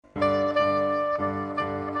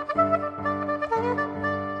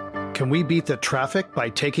Can we beat the traffic by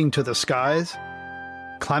taking to the skies?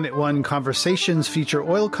 Climate One conversations feature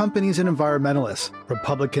oil companies and environmentalists,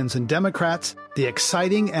 Republicans and Democrats, the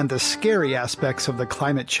exciting and the scary aspects of the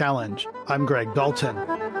climate challenge. I'm Greg Dalton.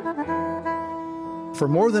 For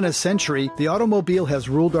more than a century, the automobile has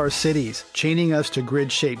ruled our cities, chaining us to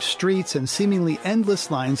grid-shaped streets and seemingly endless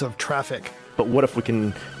lines of traffic. But what if we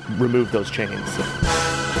can remove those chains?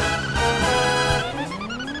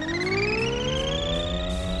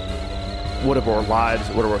 What of our lives,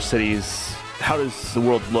 what of our cities, how does the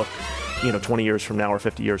world look, 20 years from now or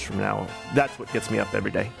 50 years from now? That's what gets me up every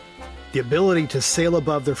day. The ability to sail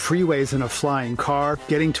above the freeways in a flying car,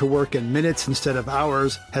 getting to work in minutes instead of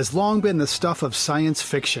hours, has long been the stuff of science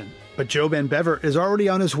fiction. But JoBen Bevirt is already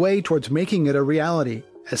on his way towards making it a reality.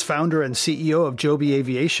 As founder and CEO of Joby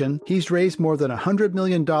Aviation, he's raised more than $100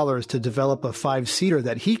 million to develop a five-seater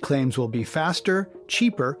that he claims will be faster,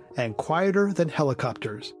 cheaper, and quieter than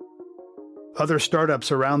helicopters. Other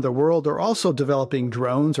startups around the world are also developing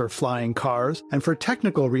drones or flying cars, and for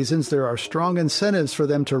technical reasons there are strong incentives for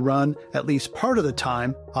them to run, at least part of the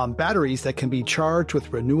time, on batteries that can be charged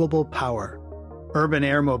with renewable power. Urban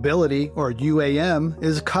Air Mobility, or UAM,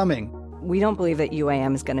 is coming. We don't believe that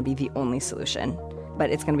UAM is going to be the only solution, but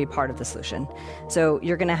it's going to be part of the solution. So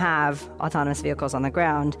you're going to have autonomous vehicles on the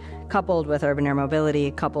ground, coupled with urban air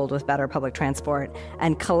mobility, coupled with better public transport,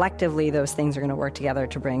 and collectively those things are going to work together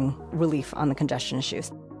to bring relief on the congestion issues.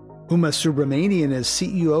 Uma Subramanian is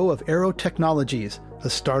CEO of Aero Technologies, a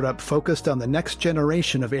startup focused on the next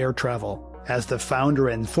generation of air travel. As the founder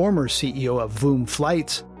and former CEO of Voom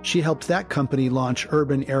Flights, she helped that company launch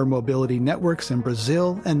urban air mobility networks in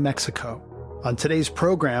Brazil and Mexico. On today's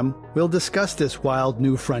program, we'll discuss this wild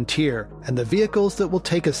new frontier and the vehicles that will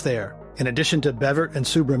take us there. In addition to Bevirt and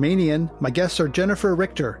Subramanian, my guests are Jennifer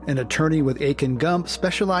Richter, an attorney with Aiken Gump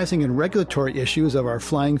specializing in regulatory issues of our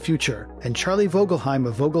flying future, and Charlie Vogelheim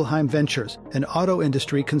of Vogelheim Ventures, an auto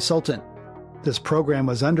industry consultant. This program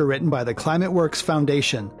was underwritten by the ClimateWorks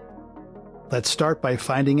Foundation. Let's start by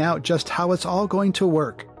finding out just how it's all going to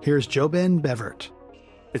work. Here's JoBen Bevirt.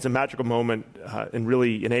 It's a magical moment and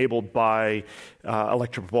really enabled by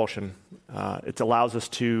electric propulsion. It allows us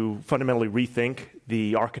to fundamentally rethink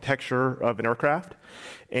the architecture of an aircraft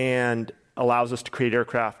and allows us to create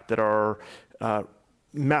aircraft that are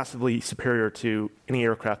massively superior to any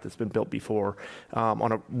aircraft that's been built before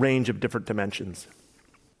on a range of different dimensions.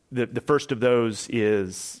 The first of those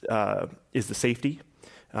is the safety.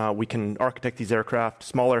 We can architect these aircraft,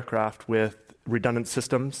 small aircraft, with redundant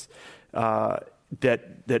systems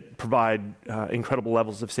that provide incredible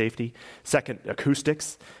levels of safety. Second,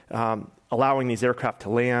 acoustics, allowing these aircraft to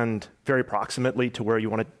land very proximately to where you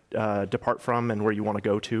want to depart from and where you want to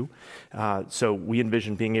go to. So we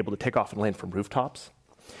envision being able to take off and land from rooftops.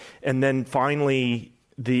 And then finally,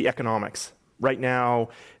 the economics. Right now,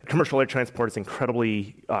 commercial air transport is an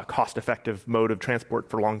incredibly cost-effective mode of transport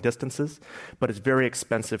for long distances, but it's very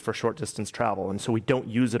expensive for short-distance travel, and so we don't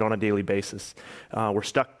use it on a daily basis. We're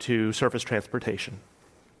stuck to surface transportation.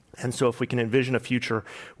 And so if we can envision a future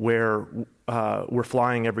where we're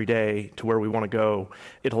flying every day to where we want to go,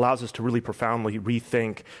 it allows us to really profoundly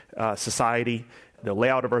rethink society. The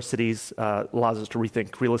layout of our cities allows us to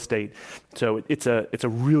rethink real estate. So it's a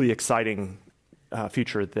really exciting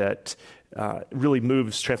future that really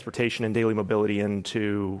moves transportation and daily mobility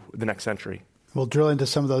into the next century. We'll drill into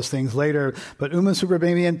some of those things later. But Uma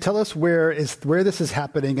Subramanian, tell us where this is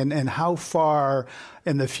happening and how far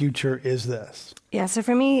in the future is this? Yeah, so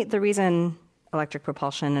for me, the reason electric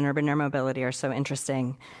propulsion and urban air mobility are so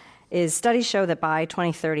interesting is studies show that by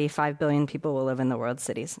 2030, 5 billion people will live in the world's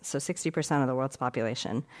cities, so 60% of the world's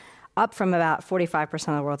population, up from about 45%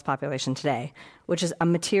 of the world's population today, which is a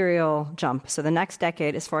material jump. So the next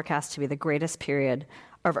decade is forecast to be the greatest period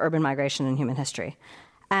of urban migration in human history.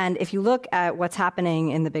 And if you look at what's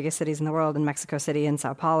happening in the biggest cities in the world, in Mexico City, in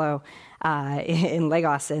Sao Paulo, in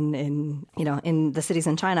Lagos, in the cities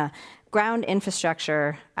in China, ground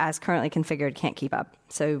infrastructure as currently configured can't keep up.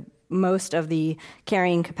 So most of the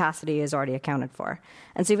carrying capacity is already accounted for.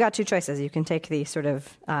 And so you've got two choices. You can take the sort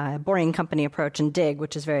of boring company approach and dig,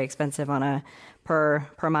 which is very expensive on a per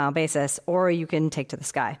mile basis, or you can take to the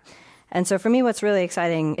sky. And so for me, what's really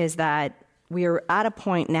exciting is that we are at a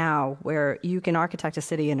point now where you can architect a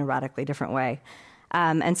city in a radically different way.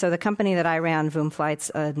 And so the company that I ran, Voom Flights,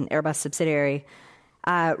 an Airbus subsidiary,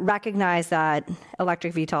 recognized that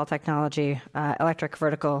electric VTOL technology, electric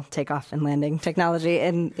vertical takeoff and landing technology,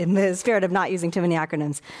 in the spirit of not using too many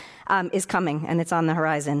acronyms, is coming, and it's on the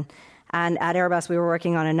horizon. And at Airbus, we were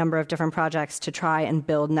working on a number of different projects to try and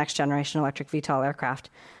build next-generation electric VTOL aircraft.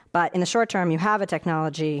 But in the short term, you have a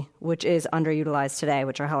technology which is underutilized today,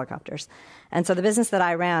 which are helicopters. And so the business that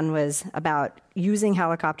I ran was about using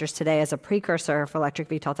helicopters today as a precursor for electric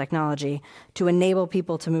VTOL technology to enable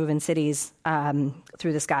people to move in cities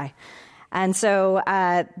through the sky. And so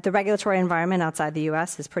the regulatory environment outside the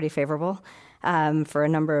U.S. is pretty favorable for a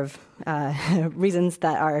number of reasons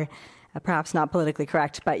that are perhaps not politically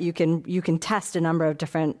correct, but you can test a number of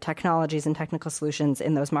different technologies and technical solutions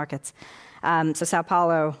in those markets. So Sao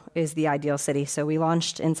Paulo is the ideal city. So we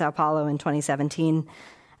launched in Sao Paulo in 2017.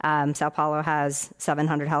 Sao Paulo has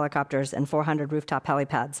 700 helicopters and 400 rooftop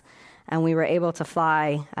helipads. And we were able to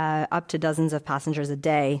fly up to dozens of passengers a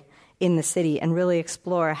day in the city and really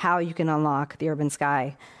explore how you can unlock the urban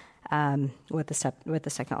sky with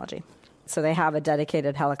this technology. So they have a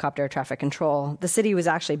dedicated helicopter traffic control. The city was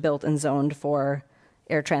actually built and zoned for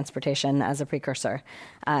air transportation as a precursor.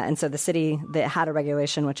 And so the city that had a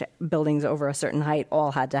regulation which buildings over a certain height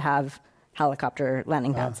all had to have helicopter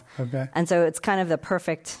landing pads. Okay. And so it's kind of the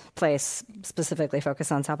perfect place, specifically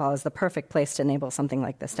focused on Sao Paulo, is the perfect place to enable something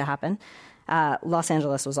like this to happen. Los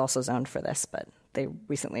Angeles was also zoned for this, but they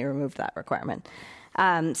recently removed that requirement.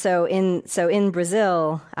 So in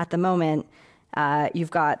Brazil, at the moment,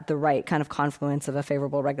 you've got the right kind of confluence of a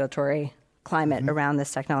favorable regulatory climate around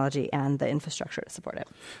this technology and the infrastructure to support it.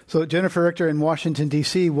 So Jennifer Richter, in Washington,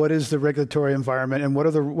 D.C., what is the regulatory environment, and what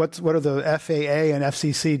are the FAA and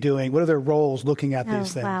FCC doing? What are their roles looking at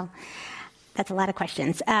these things? Wow. That's a lot of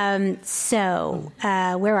questions. Where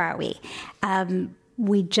are we?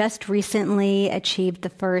 We just recently achieved the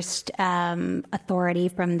first authority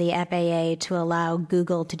from the FAA to allow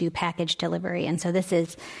Google to do package delivery. And so this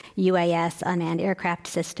is UAS, unmanned aircraft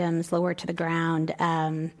systems, lower to the ground,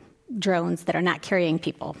 drones that are not carrying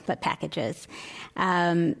people, but packages.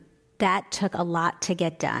 That took a lot to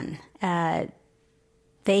get done.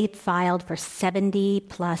 They filed for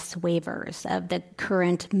 70-plus waivers of the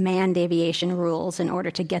current manned aviation rules in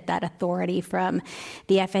order to get that authority from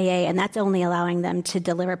the FAA, and that's only allowing them to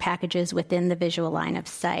deliver packages within the visual line of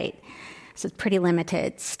sight. So it's pretty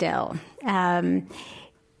limited still. The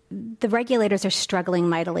regulators are struggling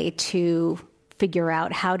mightily to figure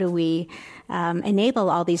out how do we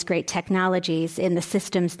enable all these great technologies in the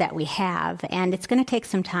systems that we have, and it's going to take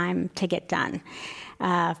some time to get done.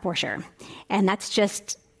 For sure. And that's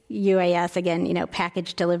just UAS, again,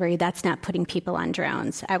 package delivery. That's not putting people on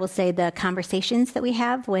drones. I will say the conversations that we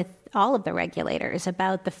have with all of the regulators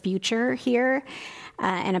about the future here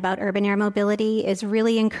and about urban air mobility is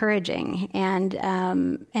really encouraging. And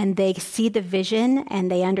they see the vision and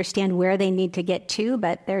they understand where they need to get to,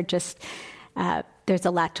 but they're just, there's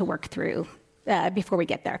a lot to work through before we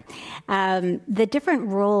get there. The different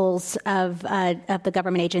roles of the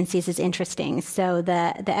government agencies is interesting. So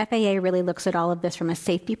the FAA really looks at all of this from a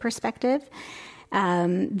safety perspective.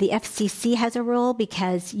 The FCC has a role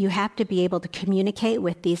because you have to be able to communicate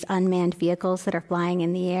with these unmanned vehicles that are flying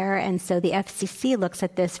in the air. And so the FCC looks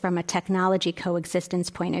at this from a technology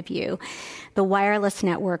coexistence point of view. The wireless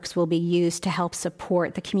networks will be used to help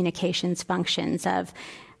support the communications functions of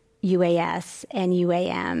UAS and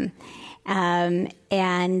UAM. And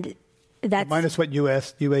that's minus what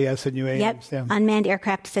UAS and UAM. Yep, yeah. Unmanned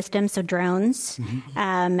aircraft systems, so drones,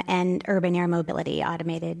 and urban air mobility,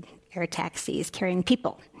 automated air taxis carrying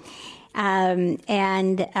people. The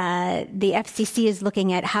FCC is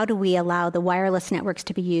looking at how do we allow the wireless networks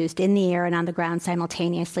to be used in the air and on the ground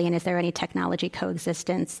simultaneously, and is there any technology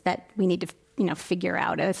coexistence that we need to figure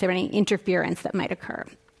out? Is there any interference that might occur?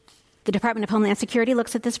 The Department of Homeland Security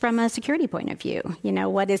looks at this from a security point of view.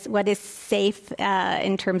 What is safe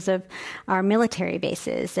in terms of our military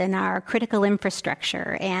bases and our critical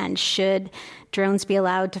infrastructure, and should drones be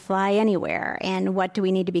allowed to fly anywhere, and what do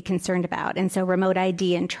we need to be concerned about? And so remote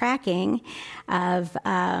ID and tracking of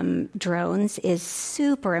drones is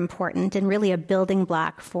super important and really a building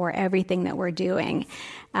block for everything that we're doing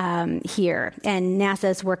here. And NASA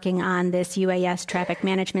is working on this UAS traffic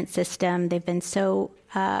management system. They've been so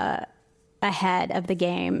ahead of the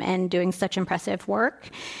game and doing such impressive work.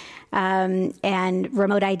 And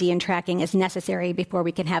remote ID and tracking is necessary before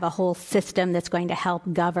we can have a whole system that's going to help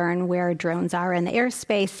govern where drones are in the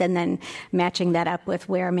airspace, and then matching that up with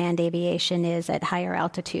where manned aviation is at higher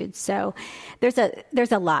altitudes. So there's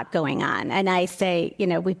a lot going on. And I say,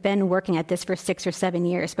 we've been working at this for 6 or 7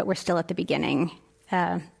 years, but we're still at the beginning.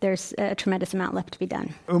 There's a tremendous amount left to be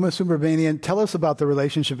done. Uma Subramanian, tell us about the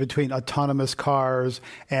relationship between autonomous cars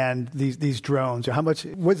and these drones. How much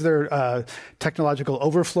was there technological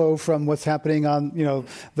overflow from what's happening on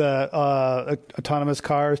the autonomous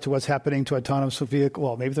cars to what's happening to autonomous vehicles?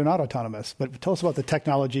 Well, maybe they're not autonomous, but tell us about the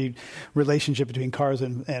technology relationship between cars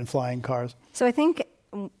and flying cars. So I think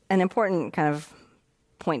an important kind of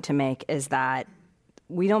point to make is that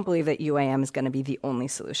we don't believe that UAM is going to be the only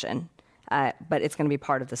solution, but it's going to be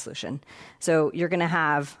part of the solution. So you're going to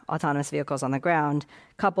have autonomous vehicles on the ground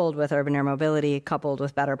coupled with urban air mobility, coupled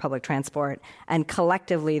with better public transport, and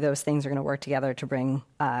collectively those things are going to work together to bring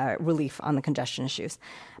relief on the congestion issues.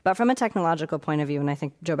 But from a technological point of view, and I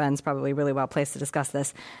think JoeBen's probably really well placed to discuss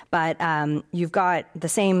this, but you've got the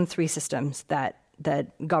same three systems that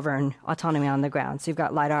govern autonomy on the ground. So you've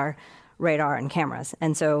got LiDAR, radar, and cameras.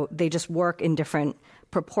 And so they just work in different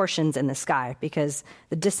proportions in the sky because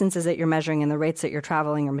the distances that you're measuring and the rates that you're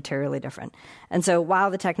traveling are materially different. And so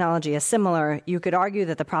while the technology is similar, you could argue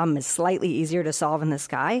that the problem is slightly easier to solve in the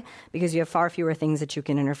sky because you have far fewer things that you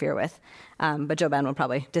can interfere with. But JoeBen will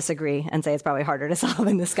probably disagree and say it's probably harder to solve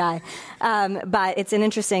in the sky. But it's an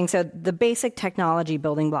interesting, so the basic technology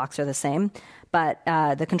building blocks are the same, but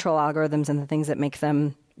the control algorithms and the things that make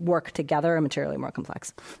them work together are materially more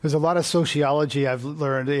complex. There's a lot of sociology I've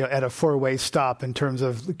learned at a four-way stop in terms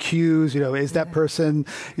of cues. Is that person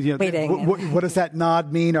waiting? What does that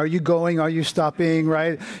nod mean? Are you going? Are you stopping?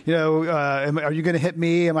 Right? Are you going to hit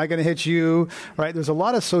me? Am I going to hit you? Right? There's a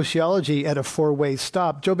lot of sociology at a four-way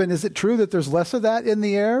stop. JoeBen, is it true that there's less of that in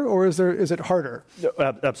the air, or is it harder? No,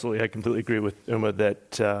 absolutely, I completely agree with Uma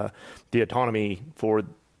that the autonomy for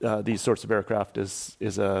these sorts of aircraft is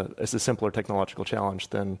a simpler technological challenge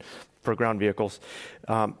than for ground vehicles.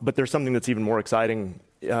 But there's something that's even more exciting,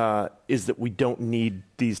 is that we don't need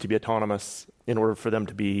these to be autonomous in order for them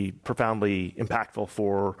to be profoundly impactful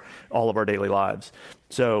for all of our daily lives.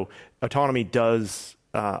 So autonomy does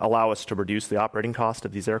allow us to reduce the operating cost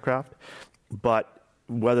of these aircraft, but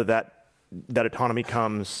whether that autonomy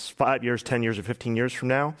comes 5 years, 10 years, or 15 years from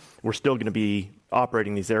now, we're still going to be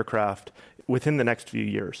operating these aircraft within the next few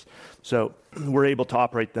years. So we're able to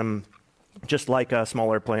operate them just like a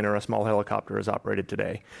small airplane or a small helicopter is operated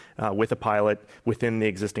today, with a pilot within the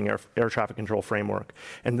existing air traffic control framework.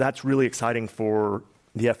 And that's really exciting for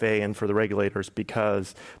the FAA and for the regulators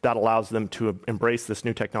because that allows them to embrace this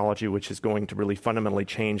new technology, which is going to really fundamentally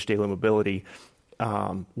change daily mobility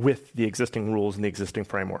with the existing rules and the existing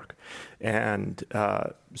framework. And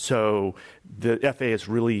so the FAA is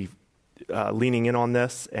really leaning in on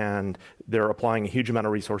this, and they're applying a huge amount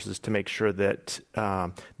of resources to make sure that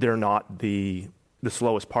they're not the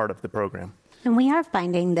slowest part of the program. And we are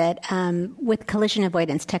finding that with collision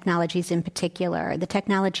avoidance technologies in particular, the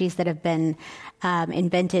technologies that have been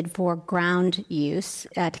invented for ground use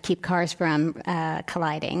to keep cars from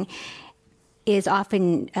colliding is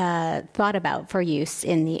often thought about for use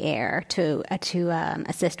in the air to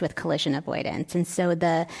assist with collision avoidance. And so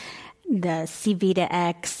the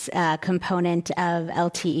C-V2X component of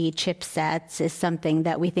LTE chipsets is something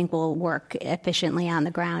that we think will work efficiently on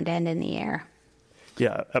the ground and in the air.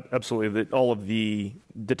 Yeah, absolutely. All of the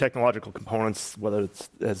technological components, whether it's,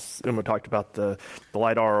 as Uma talked about, the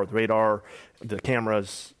LiDAR or the radar, the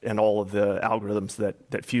cameras, and all of the algorithms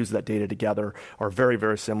that fuse that data together are very,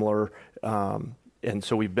 very similar. And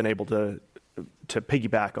so we've been able to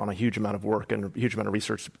piggyback on a huge amount of work and a huge amount of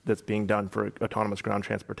research that's being done for autonomous ground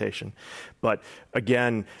transportation. But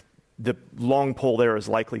again, the long pole there is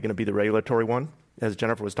likely going to be the regulatory one, as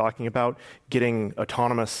Jennifer was talking about. Getting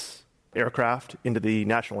autonomous aircraft into the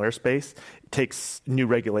national airspace takes new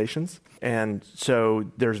regulations. And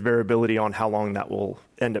so there's variability on how long that will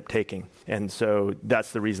end up taking. And so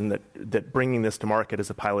that's the reason that bringing this to market as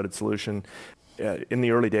a piloted solution in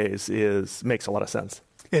the early days makes a lot of sense.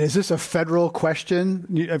 And is this a federal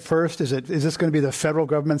question at first? Is this going to be the federal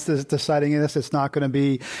government that's deciding this? It's not going to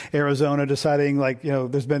be Arizona deciding,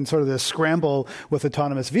 there's been sort of this scramble with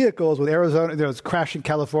autonomous vehicles with Arizona. There's crash in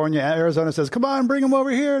California. Arizona says, come on, bring them over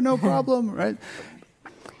here. No problem, right?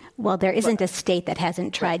 Well, there isn't a state that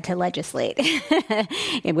hasn't tried to legislate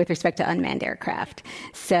with respect to unmanned aircraft.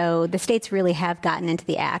 So the states really have gotten into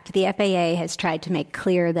the act. The FAA has tried to make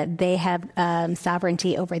clear that they have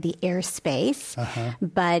sovereignty over the airspace,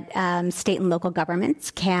 but state and local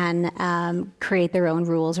governments can create their own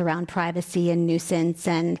rules around privacy and nuisance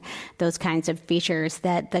and those kinds of features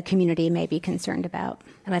that the community may be concerned about.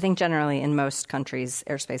 And I think generally in most countries,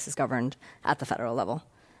 airspace is governed at the federal level.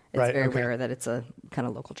 It's very rare that it's a kind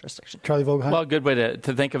of local jurisdiction. Charlie Vogelheim? Well, a good way to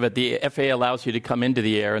think of it, the FAA allows you to come into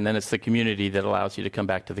the air, and then it's the community that allows you to come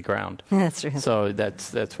back to the ground. That's true. So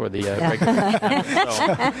that's where the regulation comes.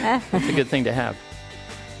 So it's a good thing to have.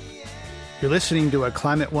 You're listening to a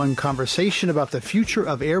Climate One conversation about the future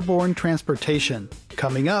of airborne transportation.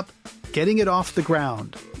 Coming up, getting it off the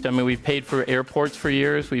ground. I mean, we've paid for airports for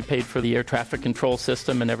years. We've paid for the air traffic control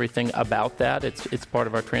system and everything about that. It's part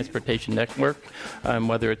of our transportation network,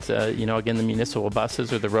 whether it's, again, the municipal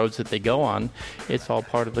buses or the roads that they go on. It's all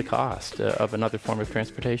part of the cost of another form of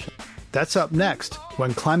transportation. That's up next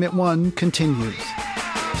when Climate One continues.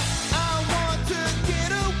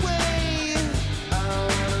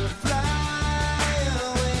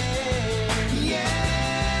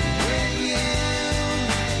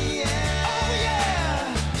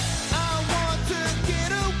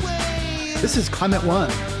 This is Climate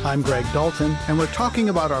One. I'm Greg Dalton, and we're talking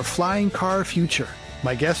about our flying car future.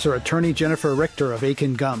 My guests are attorney Jennifer Richter of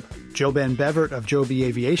Akin Gump, JoBen Bevert of Joby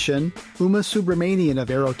Aviation, Uma Subramanian of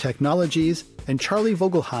Aero Technologies, and Charlie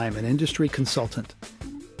Vogelheim, an industry consultant.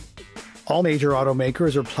 All major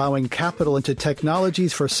automakers are plowing capital into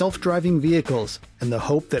technologies for self-driving vehicles in the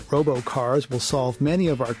hope that robocars will solve many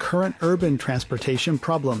of our current urban transportation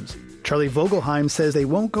problems. Charlie Vogelheim says they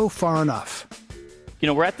won't go far enough.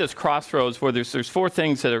 We're at this crossroads where there's four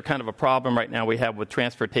things that are kind of a problem right now we have with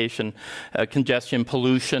transportation: congestion,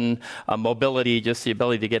 pollution, mobility, just the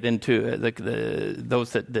ability to get into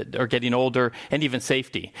those that are getting older, and even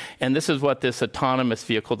safety. And this is what this autonomous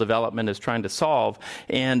vehicle development is trying to solve.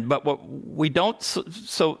 But what we don't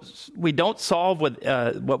solve with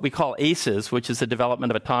what we call ACEs, which is the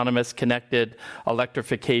development of autonomous, connected,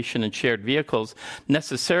 electrification, and shared vehicles,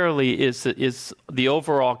 necessarily is the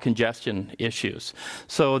overall congestion issues.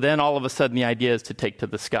 So then all of a sudden the idea is to take to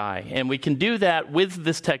the sky. And we can do that with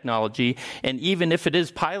this technology, and even if it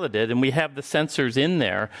is piloted and we have the sensors in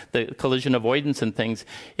there, the collision avoidance and things,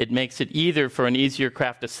 it makes it either for an easier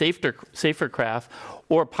craft, a safer craft,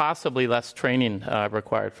 or possibly less training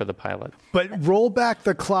required for the pilot. But roll back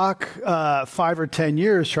the clock 5 or 10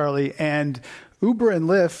 years, Charlie, and Uber and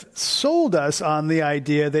Lyft sold us on the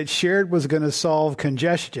idea that shared was going to solve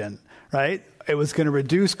congestion, right? It was going to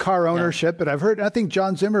reduce car ownership. Yeah. But I think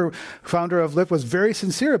John Zimmer, founder of Lyft, was very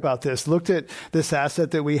sincere about this. Looked at this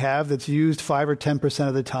asset that we have that's used 5 or 10%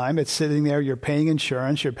 of the time. It's sitting there. You're paying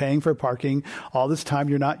insurance. You're paying for parking. All this time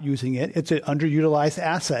you're not using it. It's an underutilized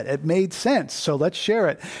asset. It made sense. So let's share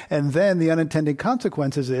it. And then the unintended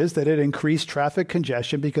consequences is that it increased traffic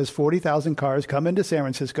congestion because 40,000 cars come into San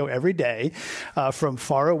Francisco every day from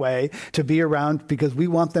far away to be around because we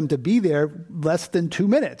want them to be there less than 2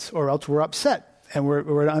 minutes or else we're upset. And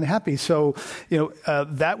we're unhappy. So,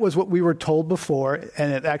 that was what we were told before,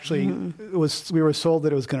 and it actually was. We were sold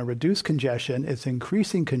that it was going to reduce congestion. It's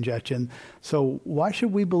increasing congestion. So, why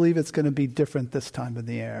should we believe it's going to be different this time in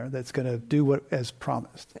the air? That's going to do what as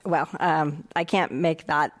promised. Well, I can't make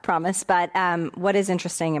that promise, but what is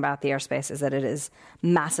interesting about the airspace is that it is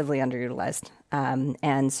massively underutilized,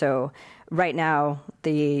 and so. Right now,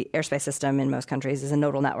 the airspace system in most countries is a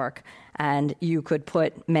nodal network, and you could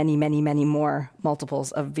put many, many, many more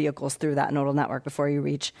multiples of vehicles through that nodal network before you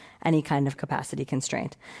reach any kind of capacity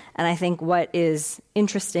constraint. And I think what is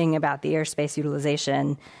interesting about the airspace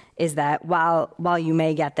utilization is that while you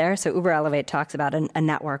may get there, so Uber Elevate talks about a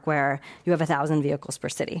network where you have 1,000 vehicles per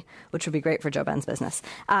city, which would be great for JoBen's business.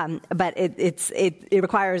 But it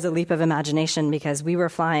requires a leap of imagination because we were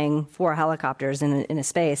flying 4 helicopters in a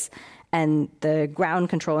space, and the ground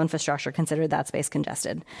control infrastructure considered that space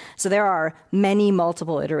congested. So there are many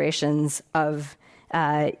multiple iterations of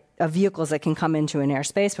vehicles that can come into an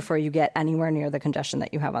airspace before you get anywhere near the congestion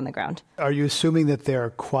that you have on the ground. Are you assuming that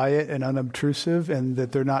they're quiet and unobtrusive and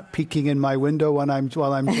that they're not peeking in my window while I'm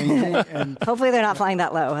changing? And hopefully they're not flying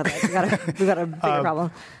that low. We've got a bigger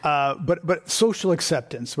problem. But social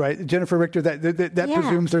acceptance, right? Jennifer Richter, that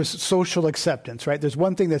presumes there's social acceptance, right? There's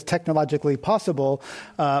one thing that's technologically possible,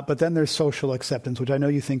 but then there's social acceptance, which I know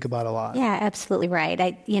you think about a lot. Yeah, absolutely right.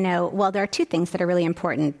 There are two things that are really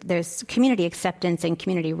important. There's community acceptance and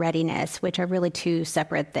community readiness, which are really two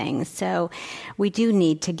separate things. So we do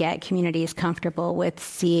need to get communities comfortable with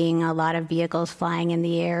seeing a lot of vehicles flying in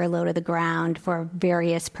the air, low to the ground for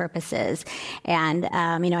various purposes. And,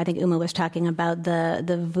 I think Uma was talking about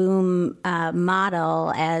the VOOM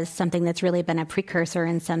model as something that's really been a precursor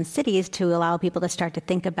in some cities to allow people to start to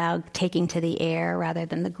think about taking to the air rather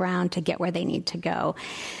than the ground to get where they need to go.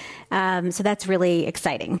 So that's really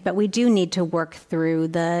exciting. But we do need to work through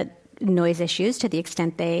the noise issues to the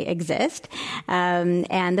extent they exist,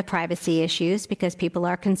 and the privacy issues because people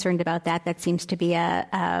are concerned about that. That seems to be a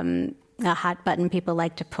a hot button people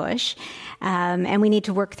like to push. And we need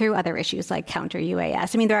to work through other issues like counter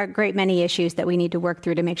UAS. I mean, there are a great many issues that we need to work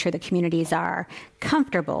through to make sure the communities are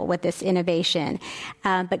comfortable with this innovation.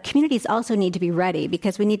 But communities also need to be ready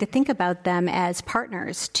because we need to think about them as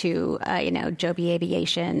partners to, Joby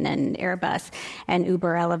Aviation and Airbus and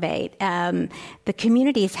Uber Elevate. The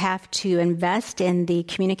communities have to invest in the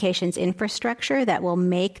communications infrastructure that will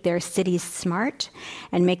make their cities smart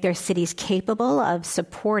and make their cities capable of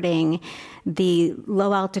supporting the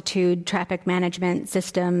low-altitude traffic management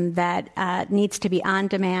system that needs to be on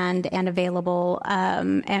demand and available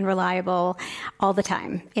and reliable all the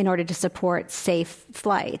time in order to support safe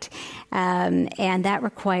flight. And that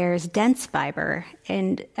requires dense fiber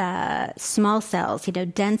and small cells,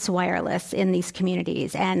 dense wireless in these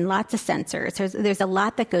communities and lots of sensors. There's a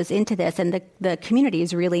lot that goes into this, and the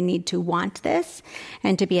communities really need to want this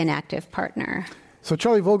and to be an active partner. So,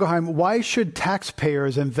 Charlie Vogelheim, why should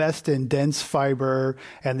taxpayers invest in dense fiber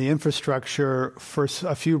and the infrastructure for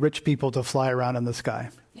a few rich people to fly around in the sky?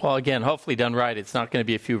 Well, again, hopefully done right, it's not going to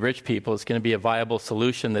be a few rich people. It's going to be a viable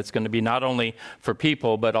solution that's going to be not only for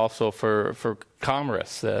people, but also for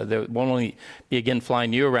commerce. There won't only be, again,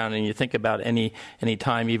 flying you around, and you think about any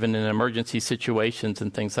time, even in emergency situations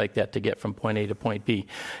and things like that, to get from point A to point B.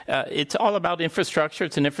 It's all about infrastructure.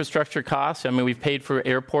 It's an infrastructure cost. I mean, we've paid for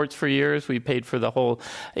airports for years. We've paid for the whole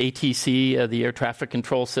ATC, the air traffic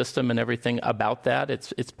control system, and everything about that.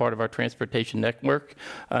 It's part of our transportation network,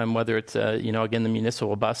 whether it's, again, the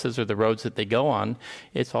municipal buses or the roads that they go on.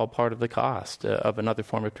 It's all part of the cost of another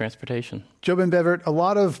form of transportation. JoBen Bevirt, a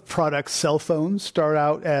lot of products, cell phones, start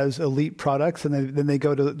out as elite products, and then they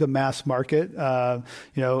go to the mass market.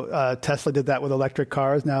 Tesla did that with electric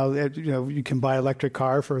cars. Now, you can buy an electric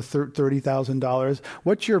car for $30,000.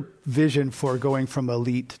 What's your vision for going from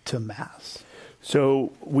elite to mass?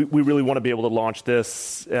 So we really want to be able to launch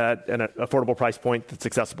this at an affordable price point that's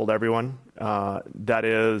accessible to everyone. That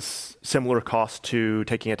is similar cost to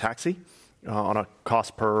taking a taxi. On a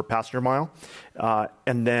cost per passenger mile.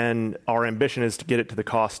 And then our ambition is to get it to the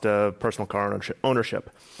cost of personal car ownership.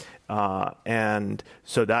 And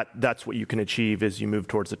so that's what you can achieve as you move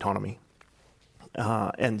towards autonomy.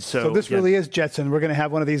 And so this really is Jetson. We're going to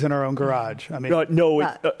have one of these in our own garage. I mean,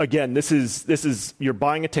 again, this is you're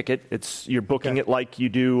buying a ticket. You're booking it like you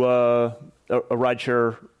do a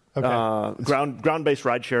rideshare, ground-based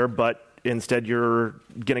rideshare, but instead, you're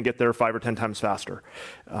going to get there 5 or 10 times faster,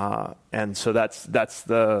 and so that's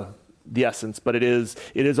the essence. But it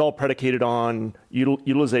is all predicated on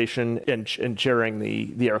utilization and sharing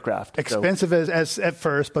the aircraft. Expensive as at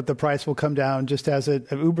first, but the price will come down just as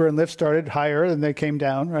Uber and Lyft started higher, and they came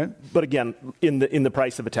down, right? But again, in the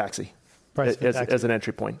price of a taxi, as an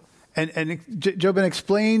entry point. And JoBen,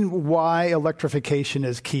 explain why electrification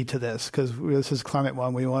is key to this, because this is Climate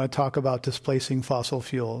One. We want to talk about displacing fossil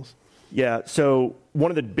fuels. Yeah, so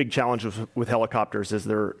one of the big challenges with helicopters is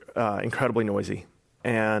they're incredibly noisy.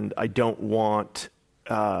 And I don't want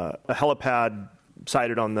a helipad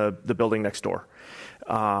sited on the building next door.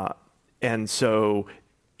 And so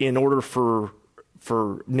in order for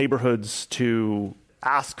neighborhoods to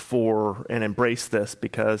ask for and embrace this,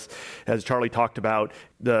 because as Charlie talked about,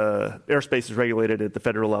 the airspace is regulated at the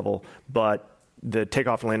federal level, but the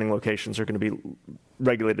takeoff and landing locations are going to be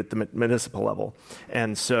regulated at the municipal level.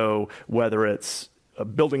 And so whether it's a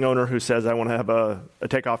building owner who says, I want to have a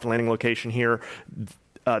takeoff and landing location here,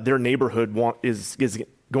 their neighborhood is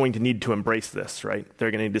going to need to embrace this, right? They're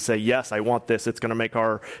going to need to say, yes, I want this. It's going to make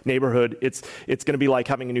our neighborhood, it's going to be like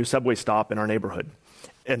having a new subway stop in our neighborhood.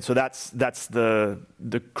 And so that's the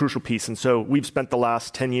crucial piece. And so we've spent the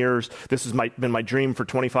last 10 years, this has been my dream for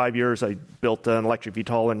 25 years. I built an electric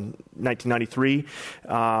VTOL in 1993.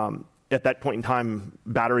 At that point in time,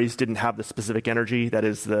 batteries didn't have the specific energy, that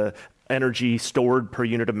is the energy stored per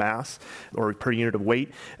unit of mass or per unit of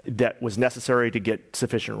weight, that was necessary to get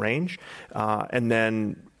sufficient range. And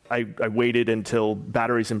then I waited until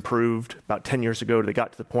batteries improved. About 10 years ago, they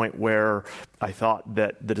got to the point where I thought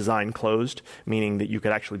that the design closed, meaning that you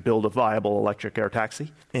could actually build a viable electric air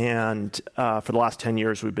taxi. And for the last 10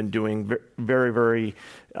 years, we've been doing very, very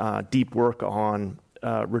deep work on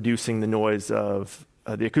reducing the noise of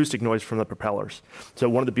the acoustic noise from the propellers. So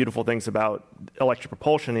one of the beautiful things about electric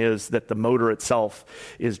propulsion is that the motor itself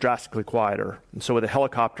is drastically quieter. And so with a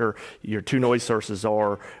helicopter, your two noise sources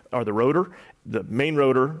are the rotor, the main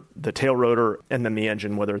rotor, the tail rotor, and then the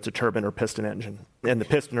engine, whether it's a turbine or piston engine. And the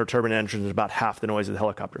piston or turbine engine is about half the noise of the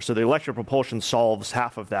helicopter. So the electric propulsion solves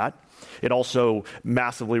half of that. It also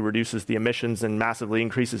massively reduces the emissions and massively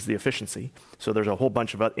increases the efficiency. So there's a whole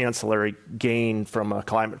bunch of ancillary gain from a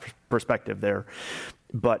climate perspective there.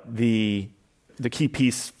 But the the key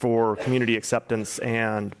piece for community acceptance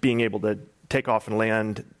and being able to take off and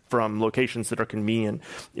land from locations that are convenient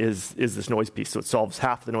is this noise piece. So it solves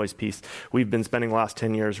half the noise piece. We've been spending the last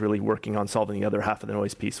 10 years really working on solving the other half of the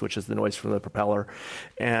noise piece, which is the noise from the propeller.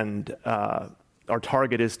 And our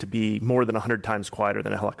target is to be more than 100 times quieter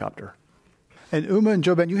than a helicopter. And Uma and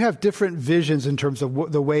JoeBen, you have different visions in terms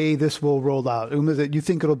of the way this will roll out. Uma, that you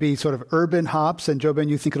think it'll be sort of urban hops, and JoeBen,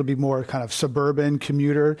 you think it'll be more kind of suburban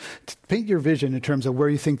commuter. Paint your vision in terms of where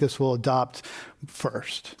you think this will adopt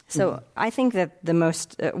first. So I think that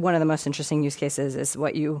one of the most interesting use cases is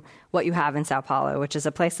what you have in Sao Paulo, which is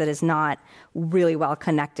a place that is not really well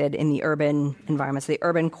connected in the urban environment. So the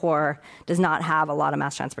urban core does not have a lot of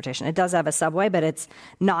mass transportation. It does have a subway, but it's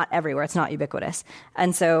not everywhere. It's not ubiquitous.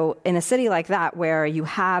 And so in a city like that, where you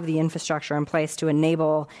have the infrastructure in place to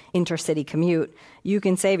enable intercity commute, you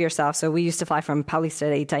can save yourself. So we used to fly from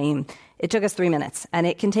Paulista to Itaim. It took us 3 minutes, and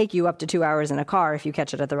it can take you up to 2 hours in a car if you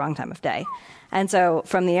catch it at the wrong time of day. And so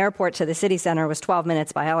from the airport to the city center was 12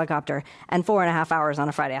 minutes by helicopter and 4.5 hours on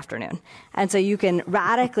a Friday afternoon. And so you can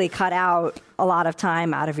radically cut out a lot of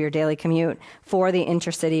time out of your daily commute for the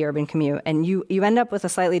intercity urban commute. And you end up with a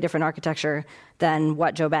slightly different architecture than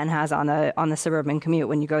what JoeBen has on the suburban commute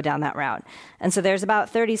when you go down that route. And so there's about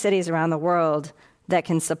 30 cities around the world that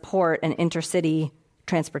can support an intercity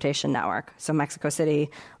transportation network. So Mexico City,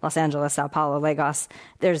 Los Angeles, Sao Paulo, Lagos.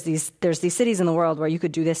 There's these cities in the world where you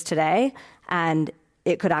could do this today, and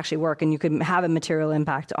it could actually work, and you could have a material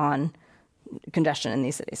impact on congestion in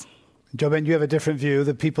these cities. JoeBen, you have a different view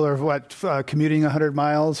that people are commuting 100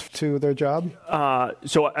 miles to their job?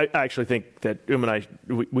 So I actually think that Uma and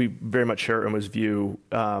I, we very much share Uma's view.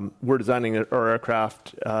 We're designing our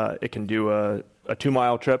aircraft. It can do a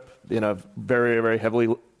 2-mile trip in a very, very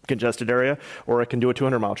heavily congested area, or it can do a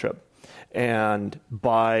 200-mile trip. And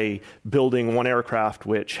by building one aircraft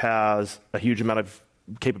which has a huge amount of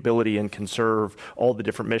capability and can serve all the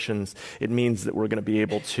different missions, it means that we're going to be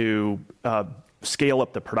able to scale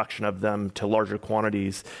up the production of them to larger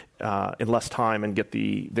quantities in less time and get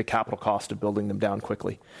the capital cost of building them down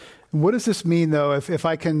quickly. What does this mean, though, if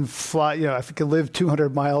I can fly, if I can live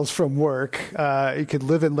 200 miles from work, you could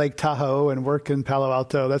live in Lake Tahoe and work in Palo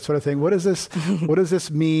Alto, that sort of thing. What does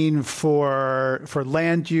this mean for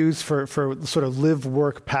land use, for sort of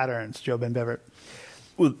live-work patterns, JoeBen Bevirt?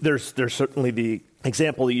 Well, there's certainly the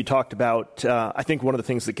example that you talked about. I think one of the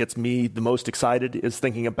things that gets me the most excited is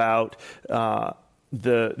thinking about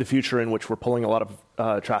the future in which we're pulling a lot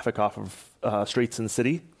of traffic off of streets in the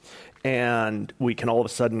city. And we can all of a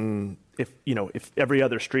sudden, if every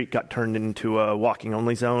other street got turned into a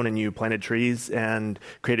walking-only zone and you planted trees and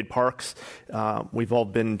created parks, we've all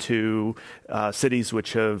been to cities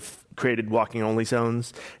which have created walking-only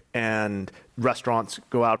zones, and restaurants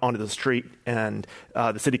go out onto the street, and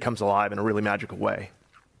the city comes alive in a really magical way.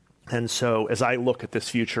 And so as I look at this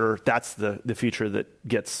future, that's the future that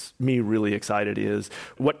gets me really excited, is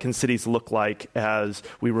what can cities look like as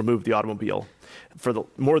we remove the automobile? For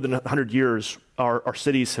more than 100 years, our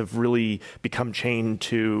cities have really become chained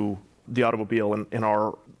to the automobile, and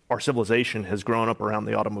our civilization has grown up around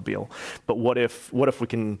the automobile. But what if we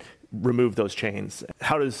can remove those chains?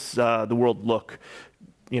 How does the world look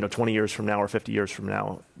 20 years from now or 50 years from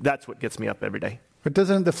now? That's what gets me up every day. But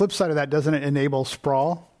doesn't the flip side of that, doesn't it enable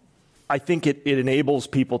sprawl? I think it enables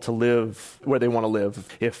people to live where they want to live.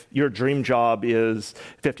 If your dream job is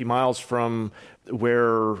 50 miles from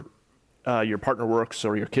where your partner works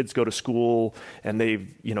or your kids go to school, and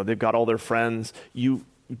they've got all their friends,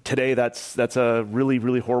 today that's a really,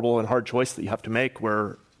 really horrible and hard choice that you have to make,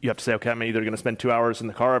 where you have to say, okay, I'm either going to spend 2 hours in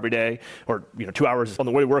the car every day, or 2 hours on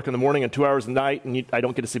the way to work in the morning and 2 hours at night, and I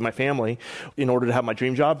don't get to see my family in order to have my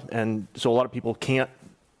dream job. And so a lot of people can't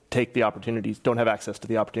take the opportunities, don't have access to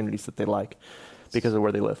the opportunities that they like because of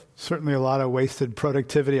where they live. Certainly a lot of wasted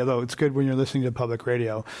productivity, although it's good when you're listening to public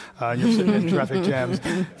radio. You're sitting in traffic jams.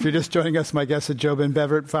 If you're just joining us, my guest is JoeBen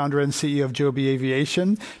Bevirt, founder and CEO of Joby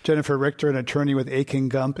Aviation, Jennifer Richter, an attorney with Akin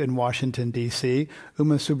Gump in Washington, D.C.,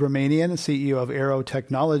 Uma Subramanian, CEO of Aero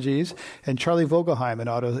Technologies, and Charlie Vogelheim, an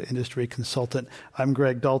auto industry consultant. I'm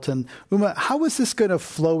Greg Dalton. Uma, how is this going to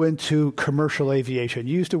flow into commercial aviation?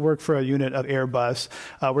 You used to work for a unit of Airbus.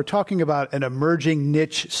 We're talking about an emerging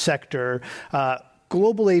niche sector.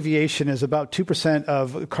 Global aviation is about 2%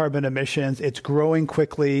 of carbon emissions. It's growing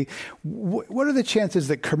quickly. What are the chances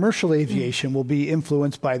that commercial aviation will be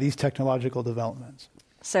influenced by these technological developments?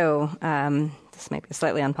 So this may be a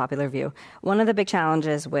slightly unpopular view. One of the big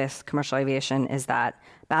challenges with commercial aviation is that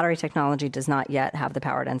battery technology does not yet have the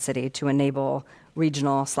power density to enable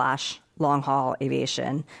regional/long-haul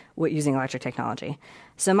aviation using electric technology.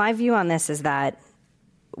 So my view on this is that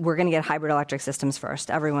we're going to get hybrid electric systems first.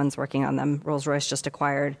 Everyone's working on them. Rolls-Royce just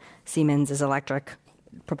acquired Siemens' electric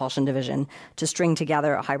propulsion division to string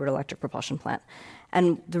together a hybrid electric propulsion plant.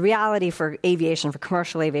 And the reality for aviation, for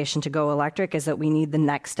commercial aviation to go electric, is that we need the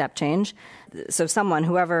next step change. So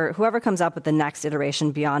whoever comes up with the next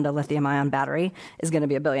iteration beyond a lithium-ion battery is going to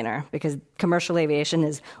be a billionaire, because commercial aviation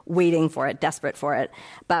is waiting for it, desperate for it.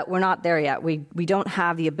 But we're not there yet. We don't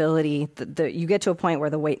have the ability. You get to a point where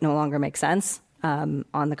the weight no longer makes sense on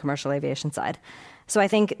the commercial aviation side. So I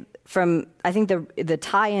think the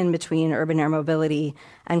tie-in between urban air mobility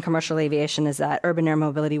and commercial aviation is that urban air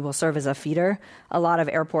mobility will serve as a feeder. A lot of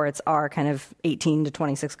airports are kind of 18 to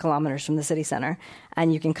 26 kilometers from the city center,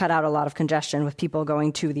 and you can cut out a lot of congestion with people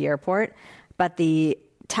going to the airport. But the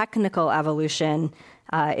technical evolution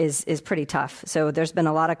is pretty tough. So there's been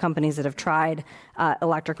a lot of companies that have tried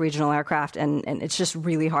electric regional aircraft, and it's just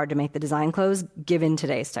really hard to make the design close given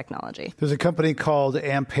today's technology. There's a company called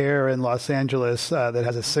Ampere in Los Angeles that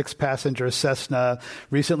has a 6-passenger Cessna.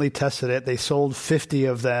 Recently tested it. They sold 50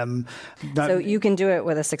 of them. So you can do it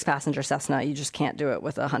with a 6-passenger Cessna. You just can't do it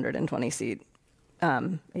with a 120-seat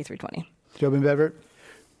A320. JoBen Bevirt?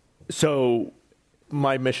 So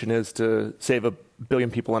my mission is to save 1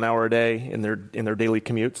 billion people an hour a day in their daily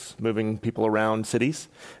commutes, moving people around cities.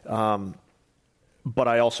 But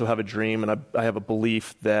I also have a dream, and I have a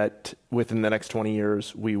belief that within the next 20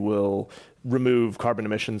 years, we will remove carbon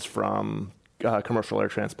emissions from commercial air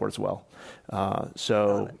transport as well.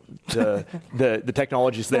 So the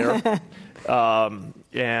technology's there,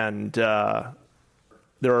 and there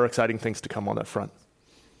are exciting things to come on that front.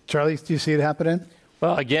 Charlie, do you see it happening?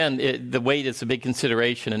 Well, again, the weight is a big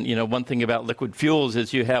consideration. And, one thing about liquid fuels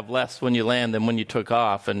is you have less when you land than when you took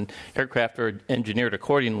off. And aircraft are engineered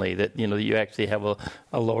accordingly that you actually have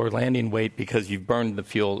a lower landing weight because you've burned the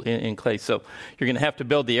fuel in place. So you're going to have to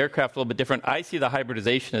build the aircraft a little bit different. I see the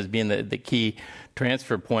hybridization as being the key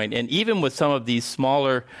transfer point. And even with some of these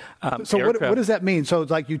smaller So aircraft, what does that mean? So it's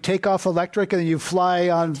like you take off electric and then you fly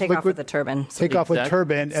on Take liquid? off with the turbine. Take off with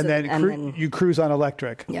turbine, and then you cruise on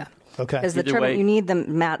electric. Yeah. Okay. Because the turbine, you need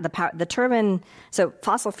the power. The turbine. So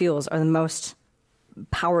fossil fuels are the most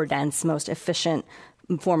power dense, most efficient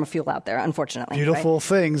form of fuel out there. Unfortunately, beautiful right?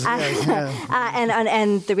 things. Yes, yeah.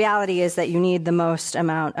 And the reality is that you need the most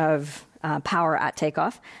amount of power at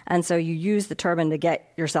takeoff, and so you use the turbine to get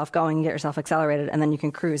yourself going, get yourself accelerated, and then you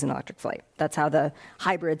can cruise in electric flight. That's how the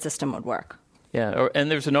hybrid system would work. Yeah, and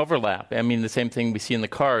there's an overlap. I mean, the same thing we see in the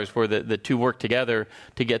cars where the two work together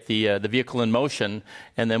to get the vehicle in motion,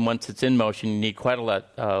 and then once it's in motion, you need quite a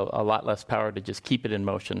lot less power to just keep it in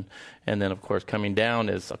motion. And then, of course, coming down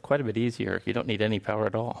is quite a bit easier. You don't need any power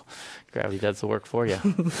at all. Gravity does the work for you.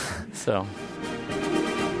 So.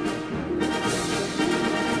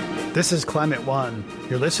 This is Climate One.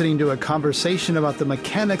 You're listening to a conversation about the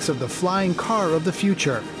mechanics of the flying car of the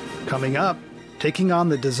future. Coming up, taking on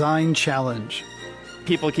the design challenge.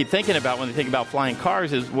 People keep thinking about when they think about flying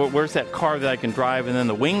cars is where's that car that I can drive and then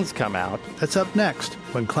the wings come out. That's up next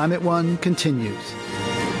when Climate One continues.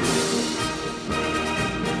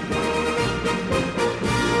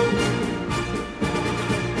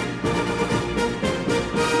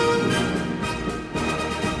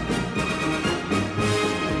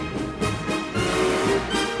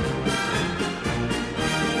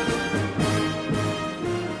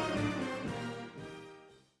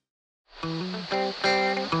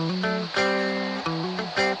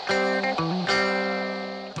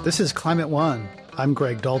 This is Climate One. I'm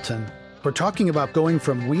Greg Dalton. We're talking about going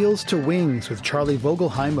from wheels to wings with Charlie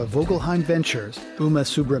Vogelheim of Vogelheim Ventures, Uma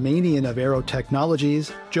Subramanian of Aero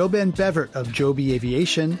Technologies, JoBen Bevirt of Joby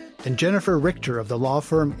Aviation, and Jennifer Richter of the law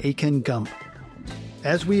firm Akin Gump.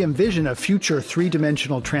 As we envision a future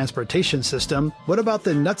three-dimensional transportation system, what about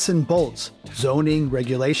the nuts and bolts? Zoning,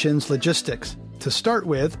 regulations, logistics. To start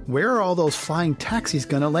with, where are all those flying taxis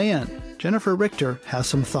going to land? Jennifer Richter has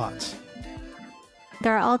some thoughts.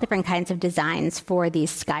 There are all different kinds of designs for these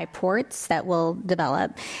skyports that will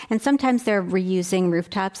develop. And sometimes they're reusing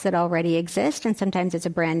rooftops that already exist, and sometimes it's a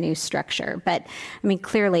brand new structure. But, I mean,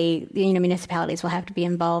 clearly, municipalities will have to be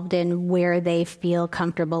involved in where they feel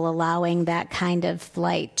comfortable allowing that kind of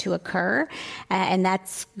flight to occur. And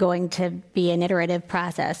that's going to be an iterative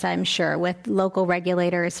process, I'm sure, with local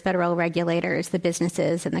regulators, federal regulators, the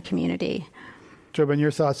businesses, and the community. JoBen,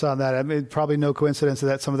 your thoughts on that? I mean, probably no coincidence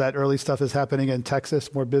that some of that early stuff is happening in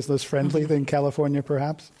Texas, more business-friendly than California,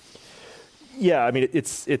 perhaps? Yeah, I mean,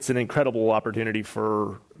 it's an incredible opportunity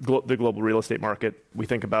for the global real estate market. We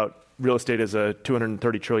think about real estate as a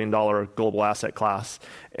 $230 trillion global asset class,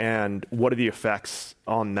 and what are the effects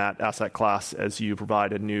on that asset class as you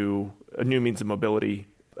provide a new means of mobility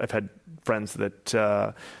I've had friends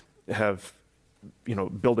that have,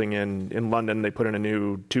 building in London, they put in a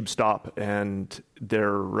new tube stop, and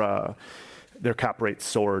their cap rates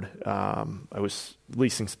soared. I was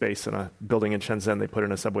leasing space in a building in Shenzhen. They put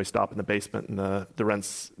in a subway stop in the basement, and the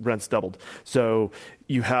rents doubled. So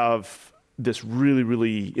you have this really,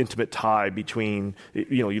 really intimate tie between,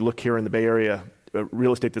 you look here in the Bay Area,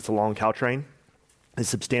 real estate that's along Caltrain is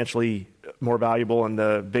substantially more valuable, and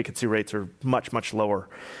the vacancy rates are much, much lower.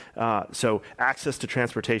 So access to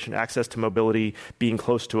transportation, access to mobility, being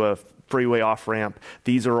close to a freeway off-ramp,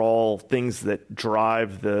 these are all things that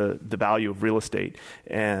drive the value of real estate.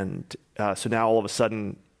 And so now all of a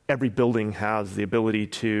sudden, every building has the ability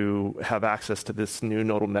to have access to this new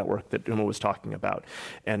nodal network that Uma was talking about.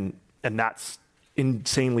 And that's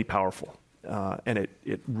insanely powerful. And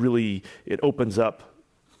it really opens up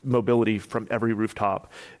mobility from every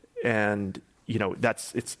rooftop. And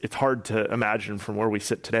it's hard to imagine from where we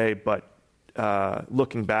sit today, but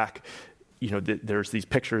looking back, there's these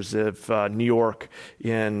pictures of New York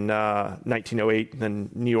in 1908, and then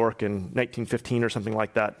New York in 1915 or something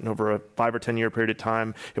like that. And over a 5 or 10 year period of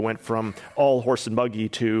time, it went from all horse and buggy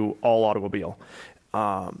to all automobile.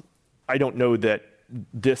 I don't know that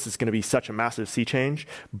this is going to be such a massive sea change,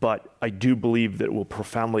 but I do believe that it will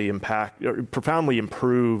profoundly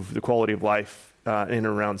improve the quality of life in and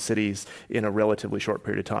around cities in a relatively short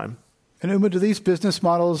period of time. And Uma, do these business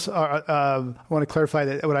models I want to clarify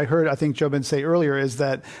that what I heard, I think JoeBen say earlier, is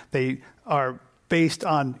that they are based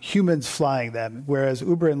on humans flying them, whereas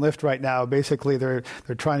Uber and Lyft right now, basically they're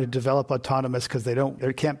trying to develop autonomous because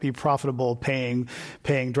they can't be profitable paying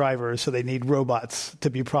drivers, so they need robots to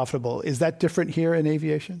be profitable. Is that different here in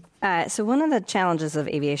aviation? So one of the challenges of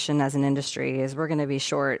aviation as an industry is we're going to be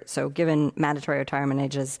short. So given mandatory retirement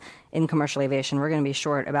ages in commercial aviation, we're going to be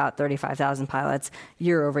short about 35,000 pilots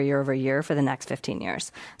year over year over year for the next 15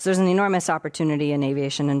 years. So there's an enormous opportunity in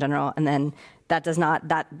aviation in general, and then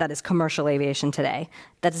that is commercial aviation today.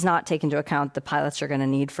 That does not take into account the pilots you're going to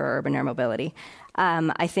need for urban air mobility.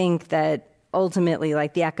 I think that ultimately,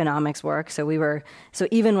 the economics work. So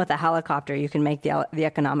even with a helicopter, you can make the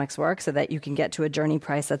economics work so that you can get to a journey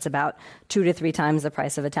price that's about 2 to 3 times the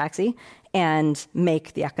price of a taxi, and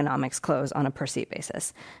make the economics close on a per seat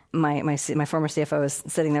basis. My former CFO is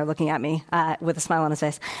sitting there looking at me with a smile on his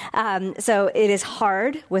face. So it is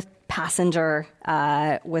hard with passengers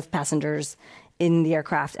in the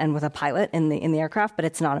aircraft and with a pilot in the aircraft, but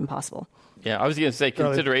it's not impossible. Yeah, I was going to say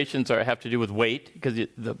considerations have to do with weight, because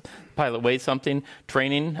the pilot weighs something.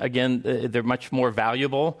 Training, again, they're much more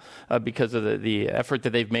valuable because of the effort that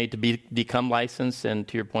they've made to become licensed. And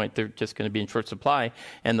to your point, they're just going to be in short supply.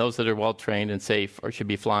 And those that are well trained and safe should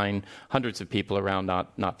be flying hundreds of people around,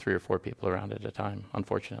 not 3 or 4 people around at a time,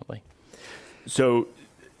 unfortunately. So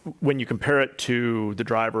when you compare it to the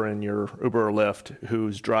driver in your Uber or Lyft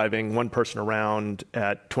who's driving one person around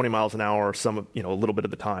at 20 miles an hour, a little bit of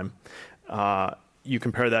the time, you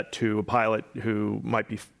compare that to a pilot who might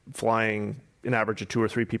be flying an average of 2 or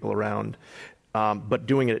 3 people around, but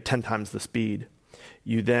doing it at 10 times the speed.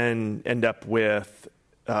 You then end up with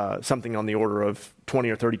something on the order of 20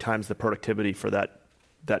 or 30 times the productivity for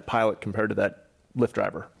that pilot compared to that Lyft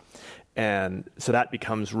driver. And so that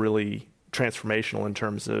becomes really transformational in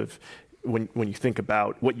terms of when you think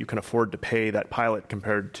about what you can afford to pay that pilot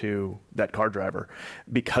compared to that car driver,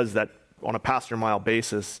 because that on a passenger mile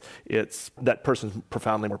basis, that person's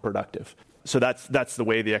profoundly more productive. So that's the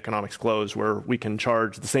way the economics close, where we can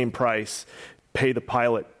charge the same price, pay the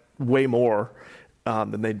pilot way more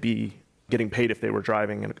than they'd be getting paid if they were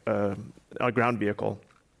driving a ground vehicle,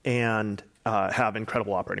 and have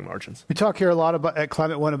incredible operating margins. We talk here a lot about at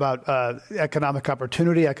Climate One about economic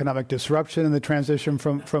opportunity, economic disruption in the transition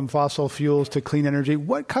from fossil fuels to clean energy.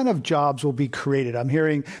 What kind of jobs will be created?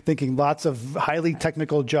 I'm thinking lots of highly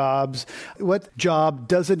technical jobs. What job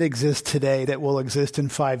doesn't exist today that will exist in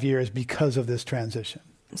 5 years because of this transition?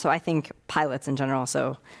 So I think pilots in general.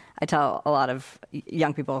 So I tell a lot of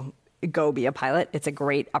young people, go be a pilot. It's a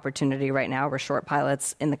great opportunity right now. We're short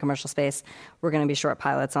pilots in the commercial space. We're going to be short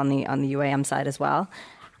pilots on the UAM side as well.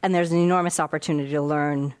 And there's an enormous opportunity to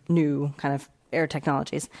learn new kind of air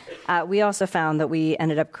technologies. We also found that we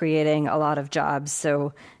ended up creating a lot of jobs.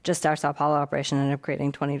 So just our Sao Paulo operation ended up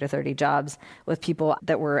creating 20 to 30 jobs with people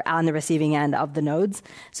that were on the receiving end of the nodes.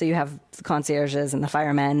 So you have the concierges and the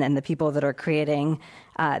firemen and the people that are creating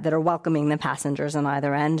that are welcoming the passengers on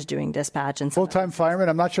either end, doing dispatch and full-time fireman.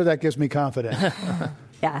 I'm not sure that gives me confidence.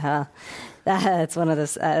 Yeah, it's one of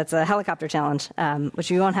those. It's a helicopter challenge,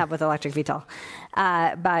 which you won't have with electric VTOL.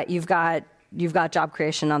 But you've got you've got job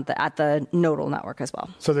creation at the nodal network as well.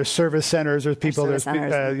 So there's service centers, there's people, there's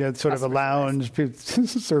sort of a lounge, people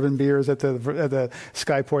serving beers at the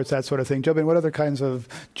skyports, that sort of thing. JoeBen, what other kinds of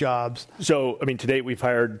jobs? So, to date, we've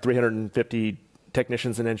hired 350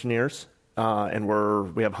 technicians and engineers. And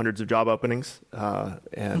we have hundreds of job openings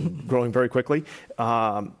and growing very quickly.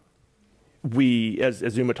 As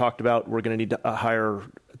Uma talked about, we're going to need to hire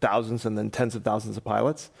thousands and then tens of thousands of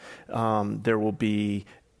pilots. There will be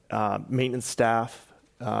maintenance staff.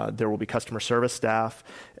 There will be customer service staff.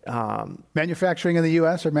 Manufacturing in the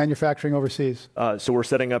U.S. or manufacturing overseas? So we're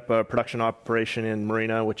setting up a production operation in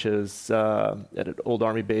Marina, which is at an old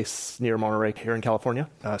Army base near Monterey here in California.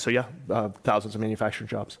 Thousands of manufacturing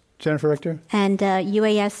jobs. Jennifer Richter? And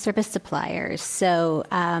UAS service suppliers. So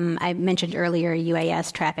I mentioned earlier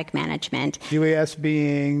UAS traffic management. UAS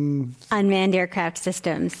being? Unmanned aircraft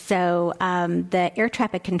systems. So the air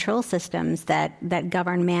traffic control systems that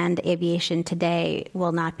govern manned aviation today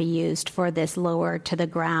will not be used for this lower to the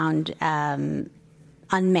ground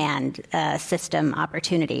unmanned system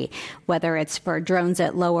opportunity, whether it's for drones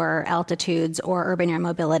at lower altitudes or urban air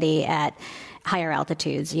mobility at higher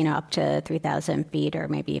altitudes, up to 3,000 feet or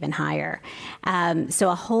maybe even higher.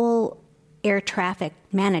 So a whole air traffic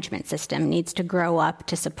management system needs to grow up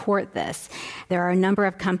to support this. There are a number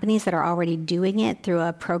of companies that are already doing it through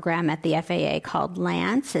a program at the FAA called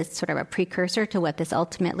LANCE. It's sort of a precursor to what this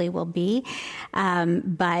ultimately will be.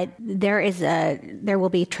 But there will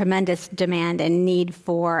be tremendous demand and need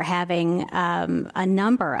for having a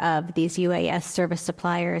number of these UAS service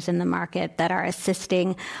suppliers in the market that are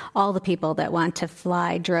assisting all the people that want to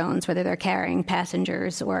fly drones, whether they're carrying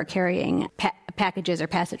passengers or carrying packages or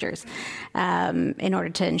passengers, in order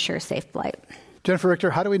to ensure safe flight. Jennifer Richter,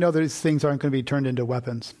 how do we know that these things aren't going to be turned into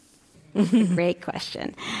weapons? Great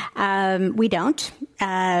question. We don't.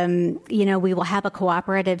 We will have a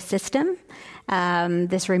cooperative system,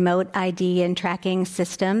 this remote ID and tracking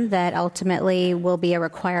system that ultimately will be a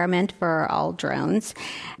requirement for all drones,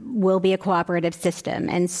 will be a cooperative system.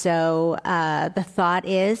 And so the thought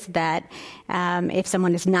is that if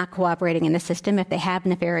someone is not cooperating in the system, if they have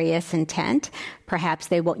nefarious intent, perhaps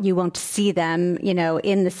you won't see them,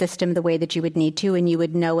 in the system the way that you would need to, and you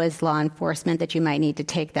would know as law enforcement that you might need to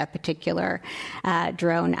take that particular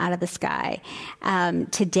drone out of the sky.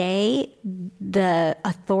 Today, the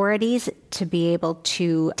authorities to be able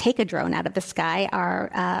to take a drone out of the sky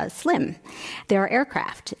are slim. There are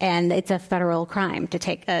aircraft, and it's a federal crime to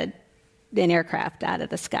take an aircraft out of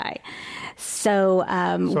the sky. So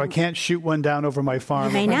I can't shoot one down over my farm.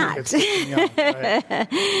 You may not.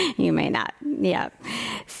 Right. You may not. Yeah.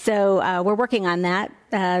 So we're working on that.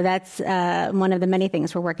 That's one of the many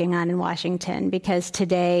things we're working on in Washington, because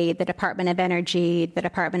today the Department of Energy, the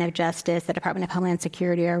Department of Justice, the Department of Homeland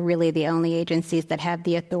Security are really the only agencies that have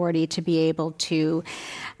the authority to be able to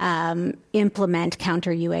implement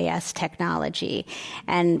counter-UAS technology.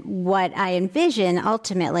 And what I envision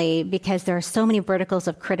ultimately, because there are so many verticals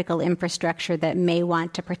of critical infrastructure that may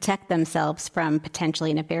want to protect themselves from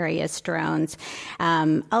potentially nefarious drones,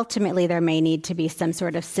 ultimately there may need to be some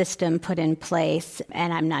sort of system put in place,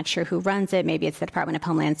 and I'm not sure who runs it. Maybe it's the Department of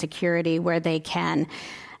Homeland Security, where they can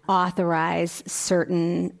authorize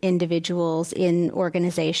certain individuals in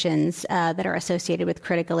organizations that are associated with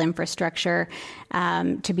critical infrastructure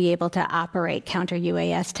to be able to operate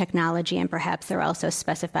counter-UAS technology, and perhaps they're also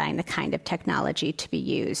specifying the kind of technology to be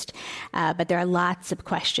used. But there are lots of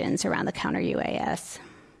questions around the counter-UAS.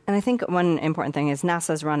 And I think one important thing is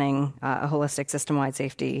NASA's running a holistic system-wide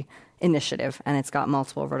safety initiative, and it's got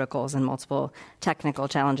multiple verticals and multiple technical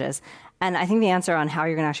challenges. And I think the answer on how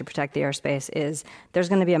you're going to actually protect the airspace is there's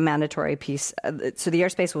going to be a mandatory piece. So the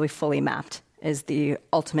airspace will be fully mapped, is the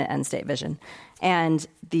ultimate end state vision. And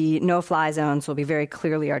the no-fly zones will be very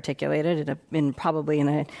clearly articulated probably in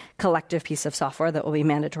a collective piece of software that will be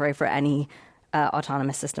mandatory for any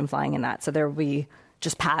autonomous system flying in that. So there will be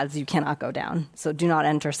just paths you cannot go down. So do not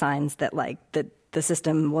enter signs that the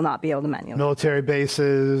system will not be able to manually. Military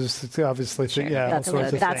bases, obviously. Sure. Yeah,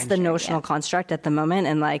 that's the notional construct at the moment.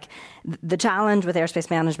 And the challenge with airspace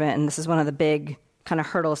management, and this is one of the big kind of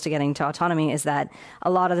hurdles to getting to autonomy, is that a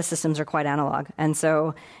lot of the systems are quite analog. And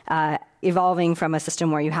so evolving from a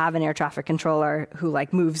system where you have an air traffic controller who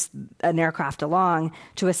moves an aircraft along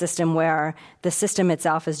to a system where the system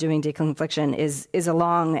itself is doing deconfliction is a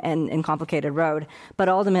long and complicated road. But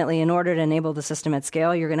ultimately, in order to enable the system at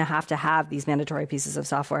scale, you're going to have these mandatory pieces of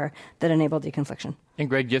software that enable deconfliction. And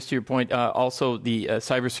Greg, just to your point, also the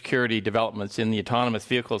cybersecurity developments in the autonomous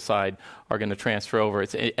vehicle side are going to transfer over.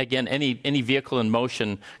 It's, again, any vehicle in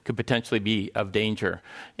motion could potentially be of danger.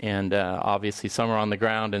 And obviously some are on the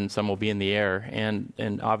ground and some will be in the air. And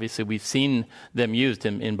obviously we've seen them used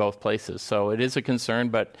in both places. So it is a concern.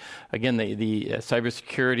 But again, the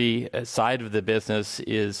cybersecurity side of the business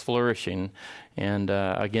is flourishing. And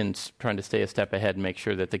again, trying to stay a step ahead and make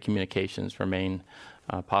sure that the communications remain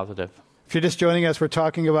positive. If you're just joining us, we're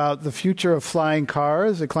talking about the future of flying